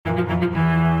Hello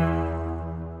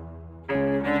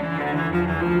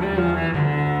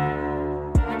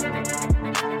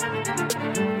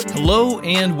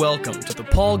and welcome to the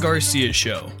Paul Garcia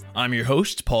Show. I'm your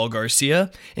host, Paul Garcia,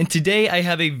 and today I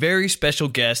have a very special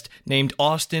guest named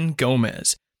Austin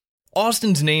Gomez.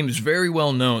 Austin's name is very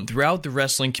well known throughout the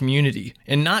wrestling community,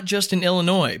 and not just in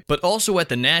Illinois, but also at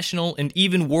the national and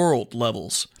even world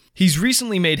levels. He's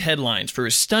recently made headlines for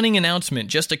a stunning announcement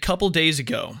just a couple days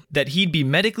ago that he'd be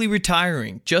medically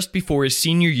retiring just before his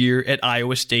senior year at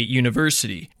Iowa State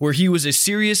University, where he was a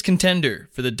serious contender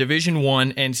for the Division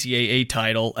I NCAA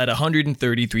title at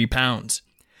 133 pounds.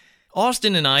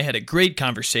 Austin and I had a great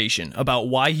conversation about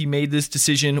why he made this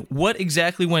decision, what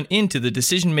exactly went into the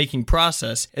decision-making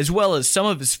process, as well as some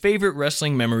of his favorite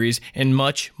wrestling memories, and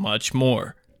much, much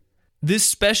more. This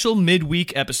special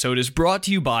midweek episode is brought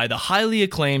to you by the highly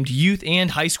acclaimed youth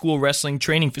and high school wrestling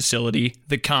training facility,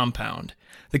 The Compound.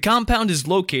 The Compound is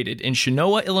located in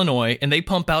Chenoa, Illinois, and they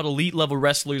pump out elite-level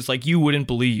wrestlers like you wouldn't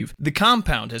believe. The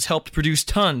Compound has helped produce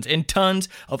tons and tons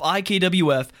of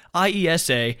IKWF,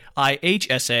 IESA,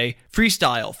 IHSA,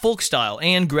 freestyle, folk style,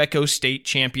 and Greco state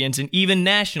champions, and even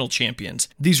national champions.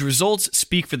 These results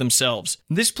speak for themselves.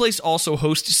 This place also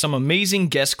hosts some amazing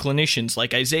guest clinicians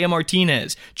like Isaiah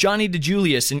Martinez, Johnny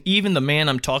DeJulius, and even the man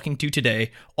I'm talking to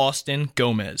today, Austin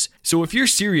Gomez. So if you're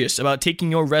serious about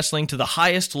taking your wrestling to the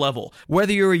highest level,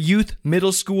 whether you're a youth,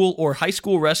 middle school, or high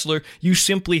school wrestler, you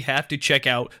simply have to check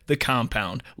out The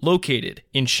Compound, located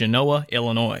in Chenoa,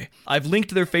 Illinois. I've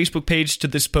linked their Facebook page to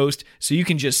this post, so you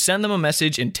can just send them a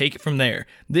message and take it from there.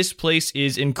 This place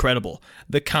is incredible.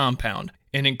 The Compound,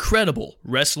 an incredible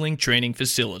wrestling training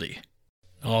facility.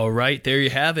 All right, there you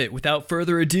have it. Without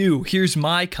further ado, here's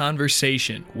my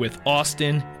conversation with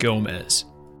Austin Gomez.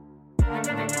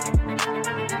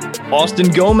 Austin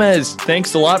Gomez,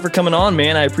 thanks a lot for coming on,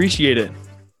 man. I appreciate it.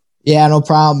 Yeah, no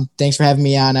problem. Thanks for having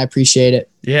me on. I appreciate it.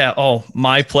 Yeah,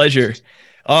 my pleasure.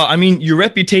 Your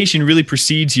reputation really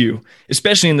precedes you,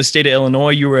 especially in the state of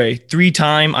Illinois. You were a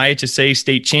 3-time IHSA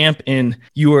state champ, and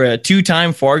you were a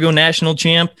 2-time Fargo national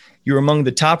champ. You were among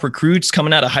the top recruits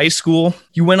coming out of high school.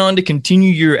 You went on to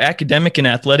continue your academic and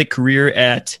athletic career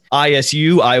at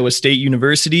ISU, Iowa State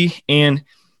University. And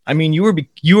you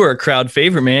were a crowd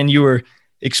favorite, man. You were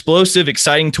explosive,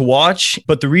 exciting to watch.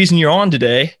 But the reason you're on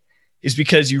today is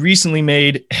because you recently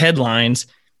made headlines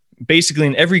basically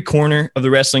in every corner of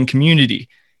the wrestling community.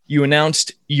 You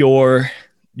announced your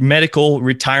medical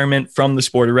retirement from the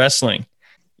sport of wrestling.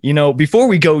 Before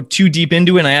we go too deep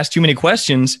into it and I ask too many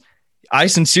questions, I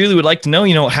sincerely would like to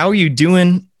know, how are you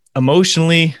doing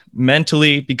emotionally,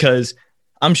 mentally? Because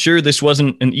I'm sure this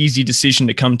wasn't an easy decision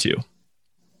to come to.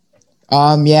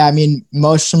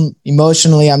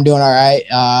 Emotionally, I'm doing all right.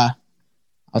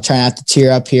 I'll try not to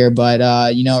tear up here, but,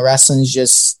 wrestling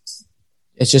is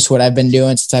it's just what I've been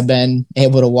doing since I've been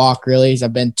able to walk, really.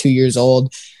 I've been 2 years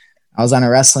old. I was on a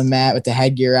wrestling mat with the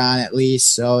headgear on at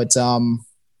least. So it's been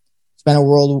a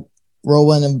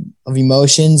whirlwind of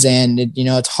emotions, and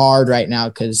it's hard right now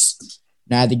because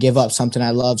I had to give up something I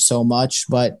love so much,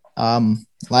 but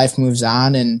life moves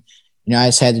on, and, I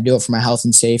just had to do it for my health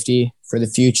and safety for the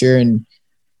future, and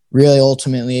really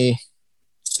ultimately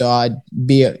so I'd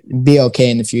be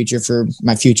okay in the future for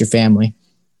my future family.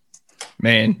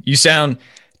 Man, you sound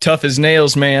tough as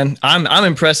nails, man. I'm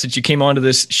impressed that you came onto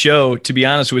this show, to be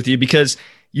honest with you, because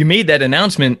you made that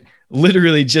announcement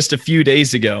literally just a few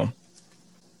days ago.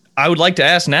 I would like to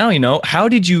ask now, how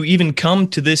did you even come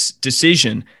to this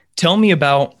decision? Tell me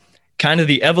about kind of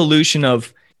the evolution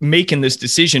of making this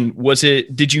decision.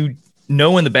 Did you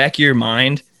know in the back of your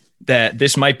mind that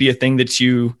this might be a thing that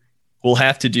you will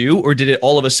have to do, or did it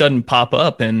all of a sudden pop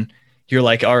up and you're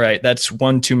like, all right, that's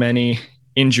one too many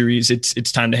injuries.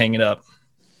 It's time to hang it up?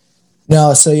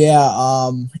 No. So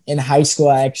in high school,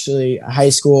 I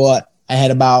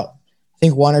had about, I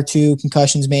think 1 or 2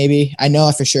 concussions, maybe. I know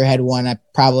I for sure had one. I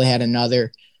probably had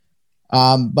another.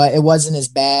 But it wasn't as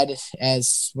bad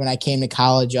as when I came to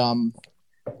college.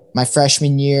 My true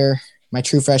freshman year,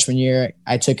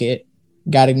 I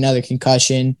got another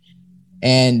concussion,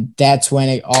 and that's when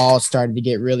it all started to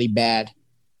get really bad.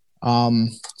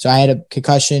 So I had a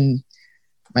concussion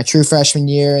my true freshman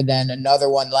year, then another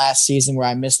one last season where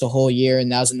I missed a whole year,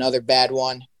 and that was another bad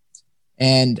one.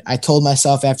 And I told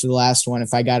myself after the last one,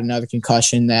 if I got another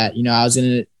concussion, that, I was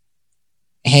going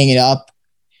to hang it up,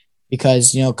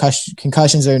 because,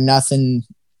 concussions are nothing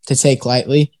to take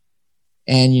lightly.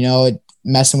 And,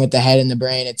 messing with the head and the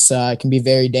brain, it can be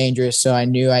very dangerous. So I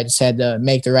knew I just had to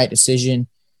make the right decision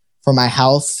for my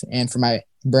health and for my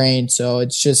brain. So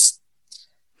it's just,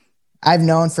 I've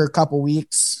known for a couple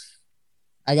weeks.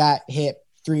 I got hit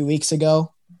 3 weeks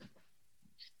ago,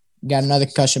 got another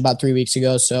concussion about 3 weeks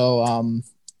ago. So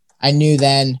I knew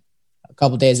then a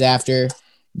couple days after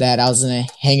that I was going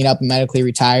to hang it up and medically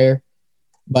retire.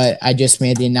 But I just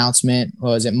made the announcement,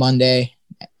 what was it, Monday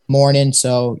morning.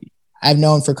 So I've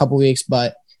known for a couple weeks,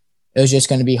 but it was just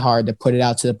going to be hard to put it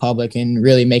out to the public and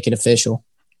really make it official.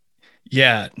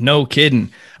 Yeah, no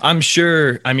kidding. I'm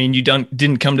sure, I mean, you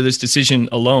didn't come to this decision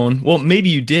alone. Well, maybe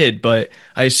you did, but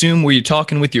I assume were you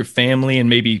talking with your family and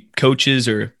maybe coaches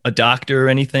or a doctor or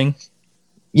anything?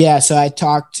 Yeah, so I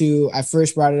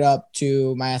first brought it up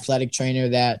to my athletic trainer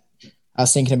that I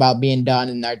was thinking about being done,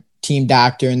 and our team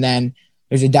doctor. And then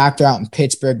there's a doctor out in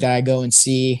Pittsburgh that I go and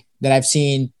see that I've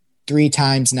seen 3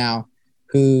 times now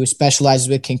who specializes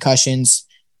with concussions.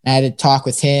 I had to talk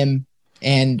with him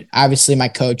and obviously my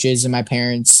coaches and my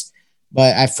parents.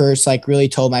 But I first really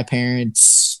told my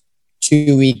parents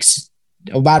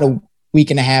about a week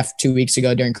and a half, 2 weeks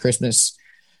ago during Christmas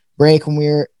break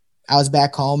when I was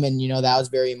back home. And, that was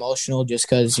very emotional just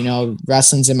because,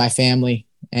 wrestling's in my family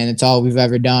and it's all we've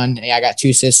ever done. And I got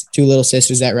two little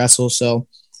sisters that wrestle. So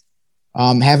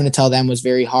having to tell them was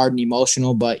very hard and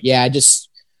emotional. But yeah, I just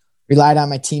relied on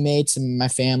my teammates and my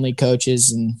family,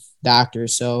 coaches, and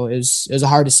doctors. So it was a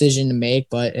hard decision to make,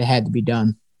 but it had to be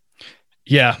done.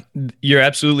 Yeah, you're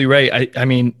absolutely right. I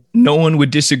mean, no one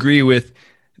would disagree with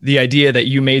the idea that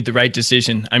you made the right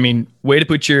decision. I mean, way to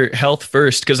put your health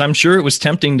first, because I'm sure it was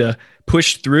tempting to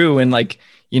push through and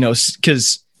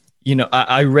because,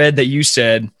 I read that you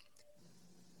said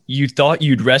you thought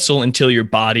you'd wrestle until your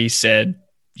body said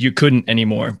you couldn't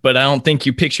anymore, but I don't think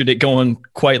you pictured it going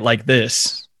quite like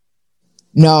this.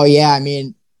 No, yeah. I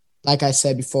mean, like I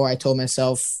said before, I told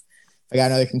myself if I got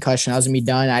another concussion, I was going to be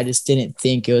done. I just didn't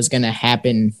think it was going to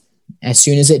happen as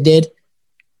soon as it did.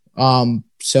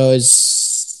 So it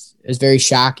was very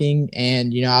shocking.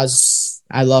 And,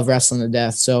 I love wrestling to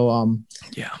death. So,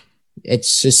 yeah,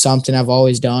 it's just something I've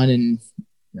always done.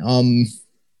 And,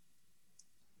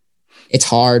 it's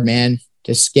hard, man,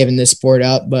 just giving this sport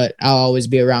up, but I'll always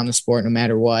be around the sport no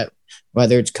matter what,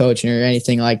 whether it's coaching or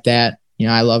anything like that.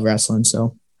 I love wrestling.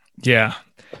 So, yeah.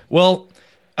 Well,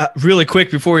 really quick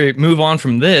before we move on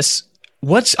from this,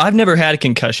 I've never had a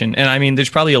concussion. And I mean, there's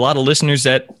probably a lot of listeners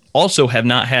that also have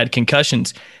not had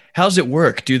concussions. How's it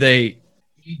work? Do they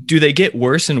get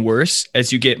worse and worse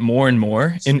as you get more and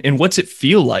more? And what's it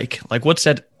feel like? Like, what's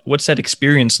that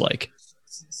experience like?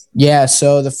 Yeah.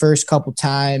 So the first couple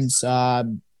times, I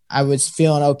was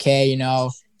feeling okay,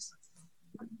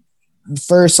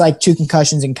 first 2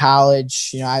 concussions in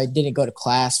college, I didn't go to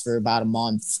class for about a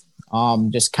month.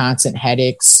 Just constant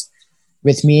headaches.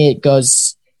 With me, it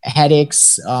goes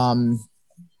headaches,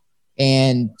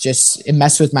 and just it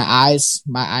messed with my eyes.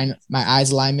 My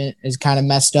eyes alignment is kind of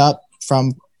messed up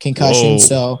from concussion. Whoa.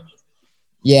 So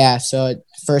yeah, so it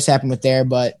first happened with there,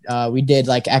 but we did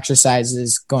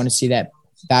exercises going to see that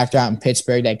doctor out in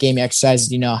Pittsburgh that gave me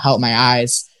exercises, help my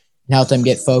eyes and help them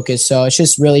get focused. So it's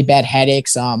just really bad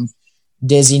headaches,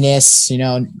 dizziness,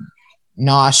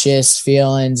 nauseous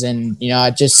feelings, and,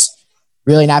 just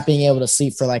really not being able to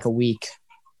sleep for a week.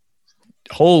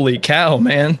 Holy cow,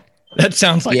 man. That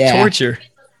sounds like torture.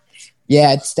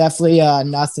 Yeah, it's definitely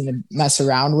nothing to mess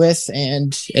around with,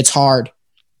 and it's hard.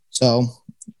 So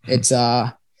it's,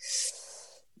 when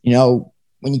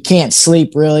you can't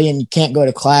sleep really and you can't go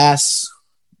to class,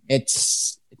 it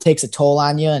takes a toll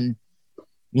on you, and,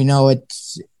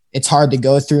 it's hard to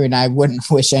go through, and I wouldn't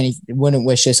wish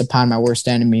this upon my worst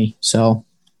enemy. So.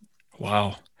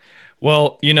 Wow.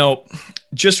 Well,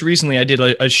 just recently I did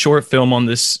a short film on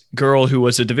this girl who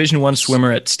was a Division I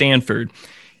swimmer at Stanford.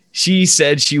 She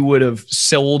said she would have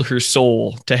sold her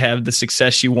soul to have the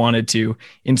success she wanted to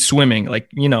in swimming.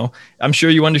 I'm sure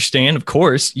you understand, of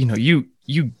course, you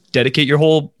dedicate your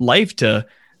whole life to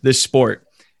this sport.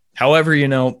 However,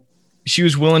 she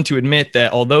was willing to admit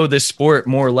that although this sport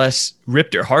more or less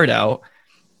ripped her heart out,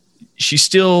 she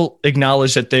still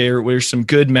acknowledged that there were some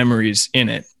good memories in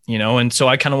it, and so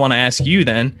I kind of want to ask you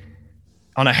then,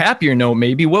 on a happier note,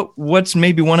 maybe what's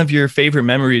maybe one of your favorite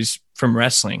memories from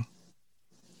wrestling?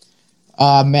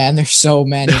 Man, there's so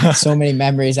many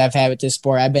memories I've had with this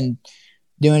sport. I've been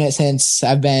doing it since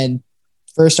I've been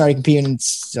first started competing.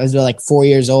 I was 4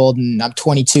 years old, and I'm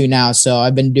 22 now. So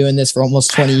I've been doing this for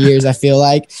almost 20 years, I feel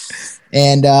like.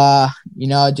 And,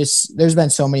 there's been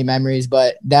so many memories,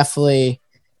 but definitely,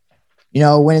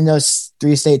 winning those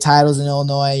 3 state titles in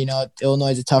Illinois,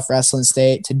 Illinois is a tough wrestling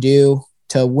state to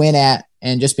win at,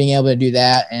 and just being able to do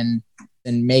that and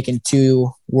making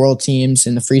 2 world teams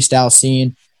in the freestyle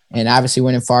scene, and obviously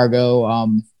winning Fargo a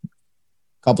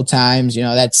couple times,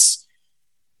 it's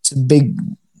a big,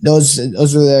 those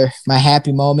were my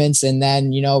happy moments. And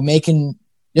then, making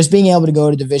just being able to go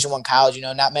to Division I college.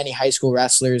 Not many high school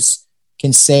wrestlers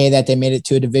can say that they made it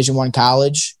to a Division I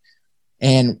college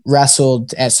and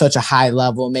wrestled at such a high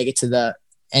level, make it to the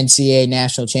NCAA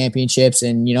national championships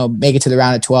and, make it to the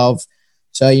round of 12.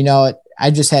 So, I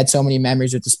just had so many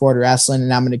memories with the sport of wrestling,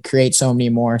 and I'm going to create so many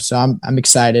more. So I'm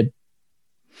excited.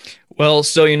 Well,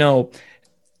 so,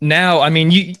 now, I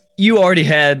mean, you already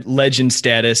had legend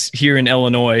status here in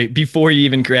Illinois before you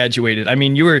even graduated. I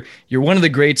mean, you're one of the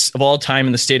greats of all time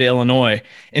in the state of Illinois.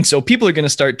 And so people are going to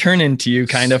start turning to you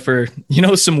kind of for,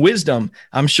 some wisdom.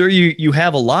 I'm sure you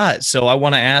have a lot. So I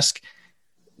want to ask,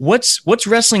 what's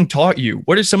wrestling taught you?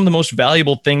 What are some of the most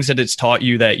valuable things that it's taught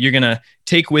you that you're going to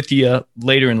take with you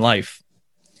later in life?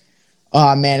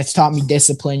 Oh man, it's taught me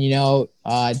discipline,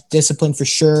 discipline for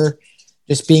sure.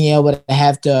 Just being able to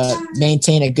have to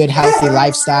maintain a good, healthy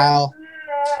lifestyle.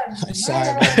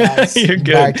 Sorry, my dog's You're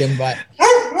good. Barking, but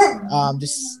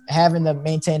just having to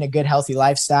maintain a good, healthy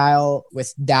lifestyle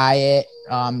with diet,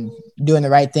 doing the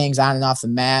right things on and off the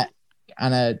mat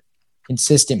on a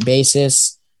consistent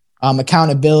basis.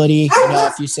 Accountability,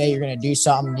 if you say you're going to do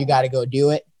something, you got to go do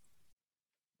it.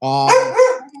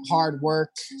 Hard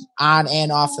work on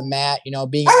and off the mat,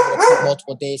 being able to put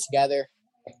multiple days together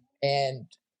and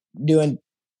doing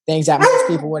things that most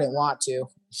people wouldn't want to.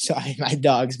 Sorry, my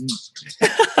dog's.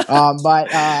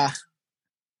 But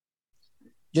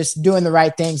just doing the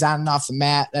right things on and off the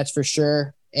mat, that's for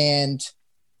sure. And,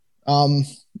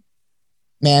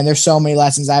 man, there's so many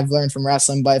lessons I've learned from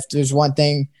wrestling, but if there's one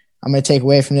thing I'm going to take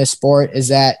away from this sport is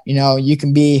that, you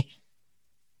can be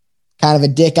kind of a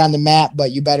dick on the mat,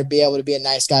 but you better be able to be a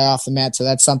nice guy off the mat. So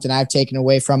that's something I've taken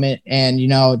away from it, and,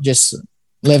 just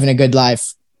living a good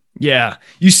life. Yeah.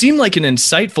 You seem like an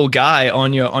insightful guy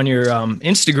on your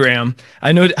Instagram.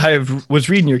 I know I was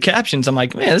reading your captions. I'm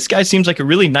like, man, this guy seems like a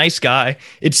really nice guy.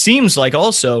 It seems like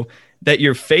also that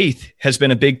your faith has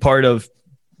been a big part of,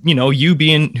 you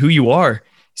being who you are.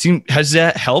 Has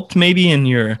that helped maybe in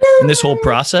this whole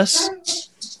process?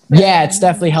 Yeah, it's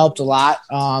definitely helped a lot.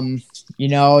 I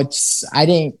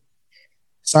didn't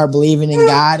start believing in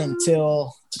God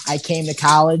until I came to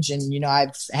college, and,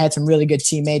 I've had some really good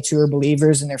teammates who are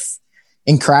believers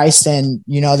in Christ, and,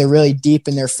 they're really deep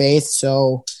in their faith.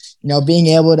 So, being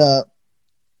able to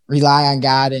rely on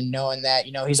God and knowing that,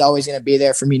 he's always going to be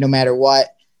there for me no matter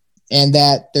what, and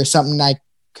that there's something I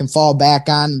can fall back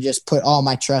on and just put all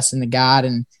my trust into God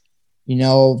and,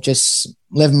 just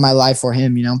living my life for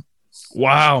him,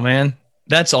 Wow, man.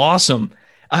 That's awesome.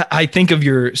 I think of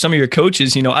some of your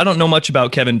coaches, I don't know much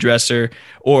about Kevin Dresser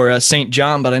or St.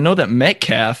 John, but I know that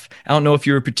Metcalf, I don't know if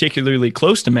you were particularly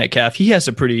close to Metcalf. He has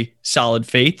a pretty solid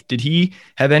faith. Did he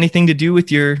have anything to do with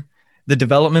the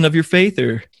development of your faith,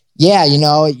 or? Yeah.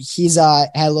 He's had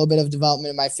a little bit of development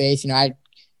in my faith. I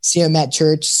see him at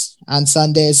church on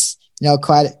Sundays,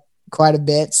 quite a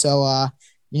bit. So,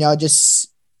 just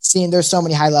seeing there's so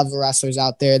many high level wrestlers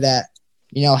out there that,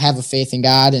 have a faith in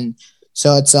God. And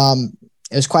so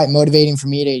it was quite motivating for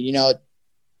me to,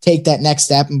 take that next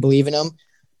step and believe in him.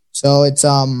 So it's,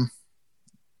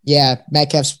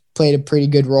 Metcalf's played a pretty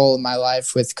good role in my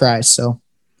life with Christ. So.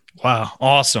 Wow.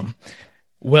 Awesome.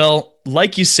 Well,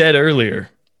 like you said earlier,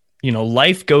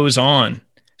 life goes on.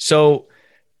 So,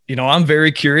 I'm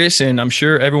very curious, and I'm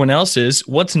sure everyone else is,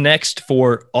 what's next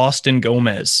for Austin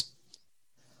Gomez?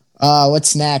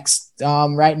 What's next?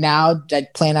 Right now, I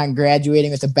plan on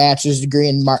graduating with a bachelor's degree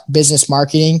in business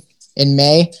marketing in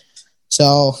May.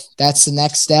 So that's the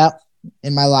next step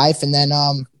in my life. And then,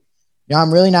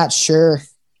 I'm really not sure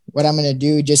what I'm going to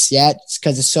do just yet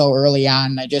because it's so early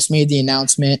on. I just made the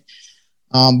announcement.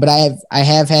 But I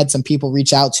have had some people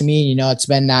reach out to me. It's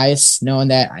been nice knowing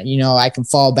that, I can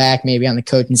fall back maybe on the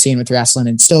coaching scene with wrestling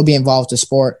and still be involved with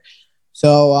sport.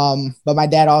 So, but my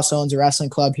dad also owns a wrestling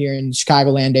club here in the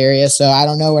Chicagoland area. So I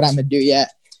don't know what I'm going to do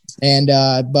yet. And,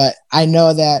 but I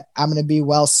know that I'm going to be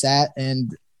well set,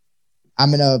 and I'm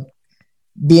going to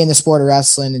be in the sport of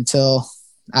wrestling until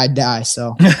I die.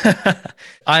 So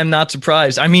I'm not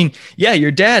surprised. I mean, yeah,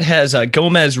 your dad has a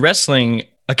Gomez Wrestling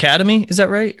Academy. Is that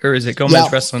right? Or is it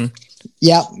Gomez Wrestling?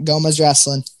 Yep. Gomez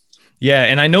Wrestling. Yeah.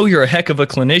 And I know you're a heck of a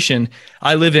clinician.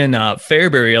 I live in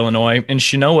Fairbury, Illinois. In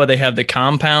Chenoa, they have the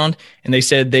compound, and they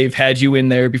said they've had you in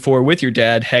there before with your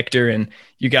dad, Hector, and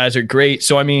you guys are great.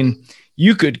 So, I mean,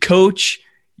 you could coach,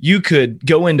 you could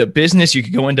go into business, you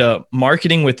could go into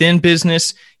marketing within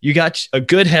business. You got a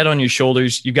good head on your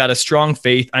shoulders. You've got a strong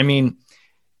faith. I mean,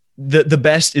 the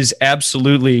best is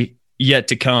absolutely yet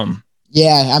to come.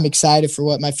 Yeah, I'm excited for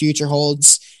what my future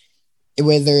holds,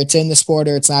 whether it's in the sport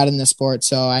or it's not in the sport.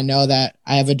 So I know that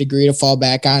I have a degree to fall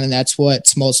back on, and that's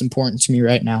what's most important to me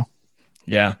right now.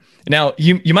 Yeah. Now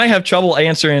you might have trouble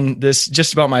answering this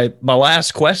just about my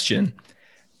last question,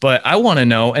 but I want to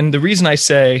know. And the reason I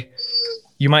say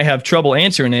you might have trouble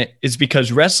answering it is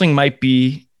because wrestling might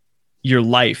be your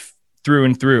life through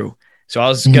and through. So I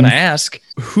was going to ask,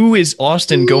 who is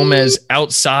Austin Gomez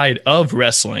outside of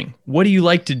wrestling? What do you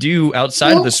like to do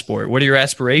outside of the sport? What are your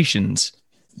aspirations?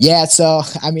 Yeah. So,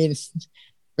 I mean,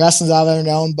 wrestling's all I've ever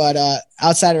known, but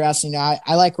outside of wrestling, I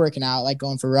like working out, I like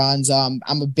going for runs. I'm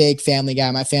a big family guy.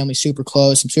 My family's super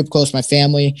close. I'm super close to my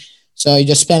family. So you're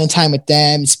just spending time with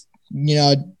them,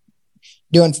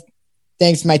 doing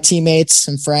things with my teammates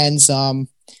and friends,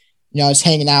 just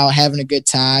hanging out, having a good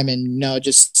time, and,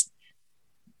 just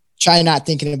try not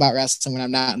thinking about wrestling when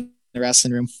I'm not in the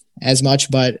wrestling room as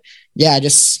much. But yeah, I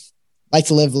just like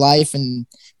to live life and,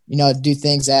 do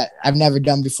things that I've never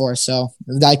done before. So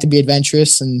I like to be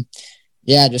adventurous and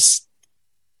just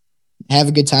have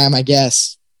a good time, I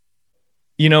guess.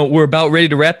 We're about ready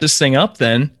to wrap this thing up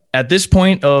then. At this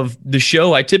point of the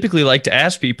show, I typically like to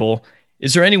ask people,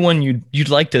 is there anyone you'd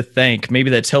like to thank?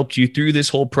 Maybe that's helped you through this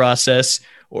whole process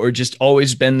or just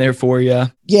always been there for you?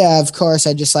 Yeah, of course.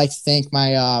 I'd just like to thank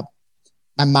my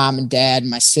mom and dad and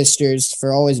my sisters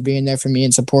for always being there for me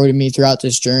and supporting me throughout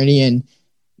this journey and,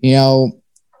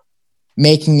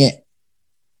 making it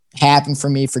happen for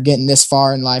me for getting this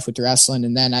far in life with wrestling.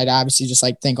 And then I'd obviously just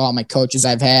like to thank all my coaches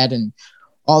I've had and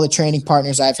all the training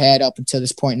partners I've had up until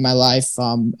this point in my life.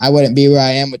 I wouldn't be where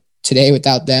I am today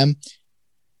without them.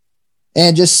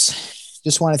 And just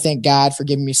want to thank God for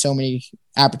giving me so many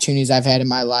opportunities I've had in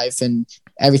my life and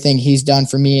everything he's done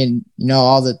for me and,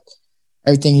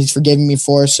 everything he's forgiven me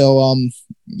for. So,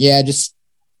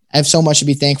 I have so much to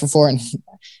be thankful for. And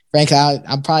frankly,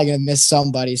 I'm probably going to miss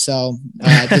somebody. So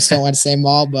I just don't want to say them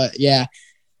all, but yeah,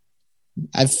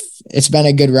 it's been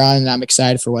a good run and I'm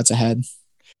excited for what's ahead.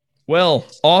 Well,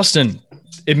 Austin,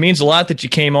 it means a lot that you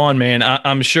came on, man.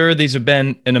 I'm sure these have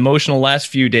been an emotional last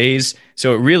few days.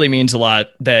 So it really means a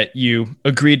lot that you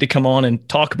agreed to come on and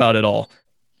talk about it all.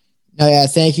 No, yeah.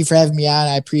 Thank you for having me on.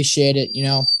 I appreciate it.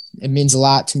 It means a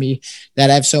lot to me that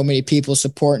I have so many people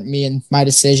supporting me in my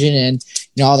decision and,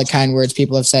 all the kind words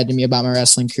people have said to me about my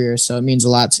wrestling career. So it means a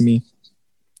lot to me.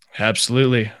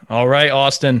 Absolutely. All right,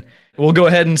 Austin, we'll go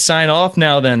ahead and sign off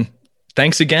now then.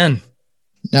 Thanks again.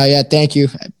 No, yeah. Thank you.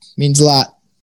 It means a lot.